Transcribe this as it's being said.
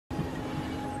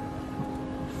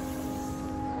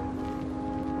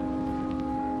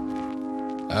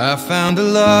I found a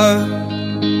love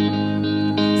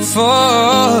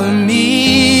for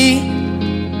me.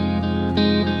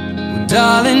 Well,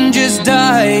 darling, just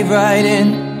dive right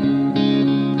in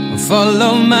and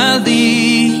follow my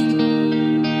lead.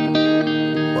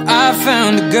 Well, I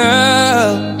found a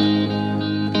girl,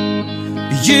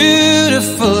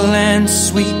 beautiful and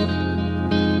sweet.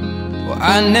 Well,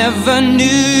 I never knew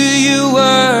you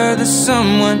were the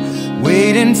someone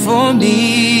waiting for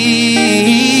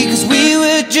me. 'Cause we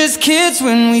were just kids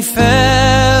when we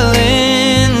fell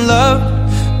in love,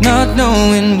 not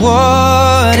knowing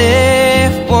what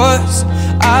it was.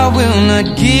 I will not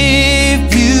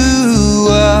give you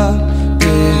up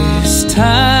this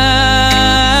time.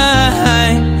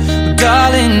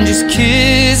 Darling, just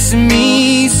kiss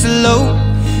me slow.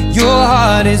 Your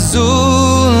heart is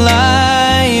all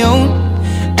I own,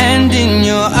 and in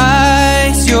your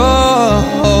eyes you're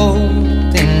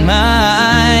holding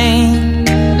mine.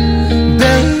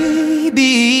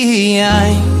 Baby,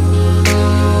 I'm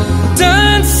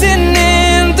dancing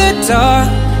in the dark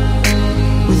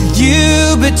with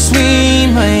you between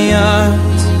my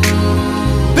arms,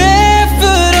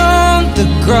 barefoot on the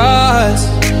grass.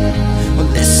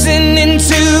 We're listening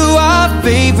to our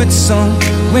favorite song.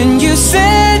 When you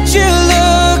said you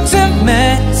looked a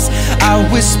mess, I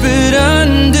whispered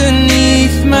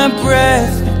underneath my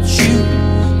breath, but you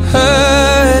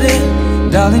heard it.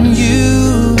 Darling, you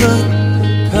look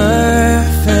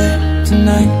perfect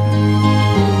tonight.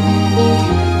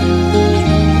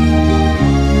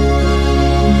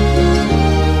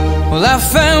 Well, I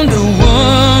found a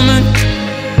woman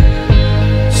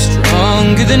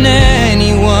stronger than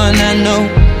anyone I know.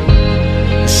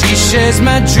 She shares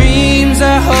my dreams.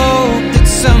 I hope that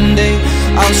someday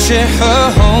I'll share her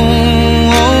home.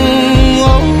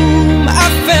 I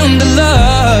found a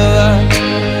love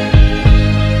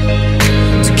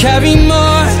to carry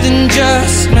more than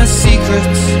just my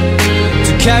secrets,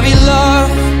 to carry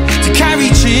love, to carry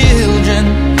children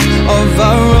of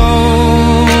our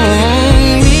own.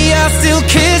 We are still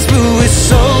kids, but we're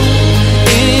so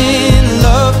in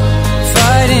love,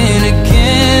 fighting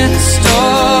against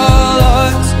all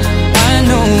odds. I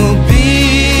know we'll be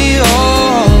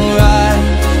alright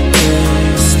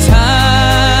this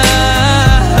time.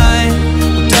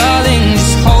 Darling,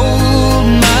 just hold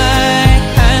my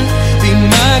hand, be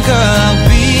my girl, I'll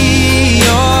be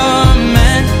your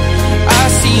man. I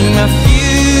see my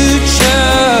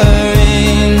future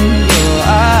in your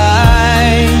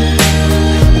eyes.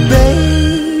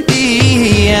 Baby,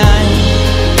 I'm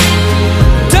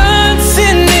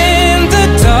dancing in the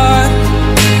dark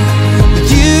with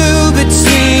you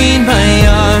between my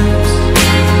arms,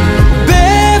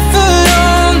 barefoot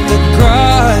on the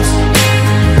grass,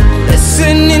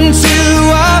 listening to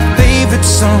our favorite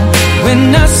song. When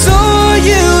I saw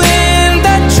you in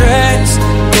that dress,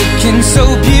 looking so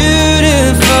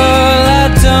beautiful, I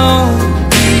don't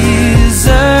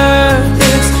deserve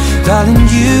this. Darling,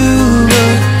 you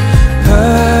look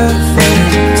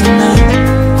perfect tonight.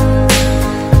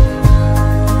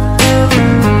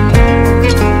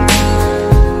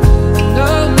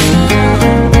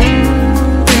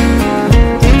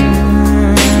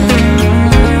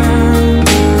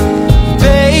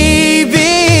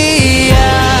 Baby,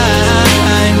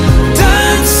 I'm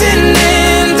dancing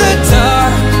in the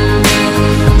dark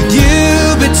with you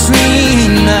between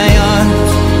my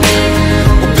arms,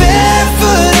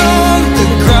 barefoot on the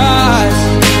grass,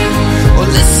 or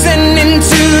listening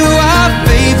to our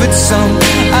favorite song.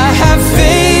 I have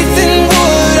faith in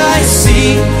what I see.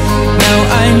 Now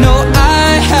I know I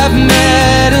have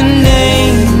met an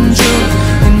angel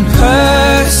in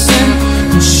person,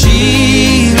 and she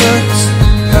looks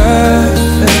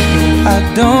perfect. I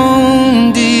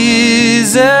don't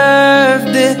deserve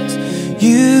this.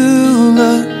 You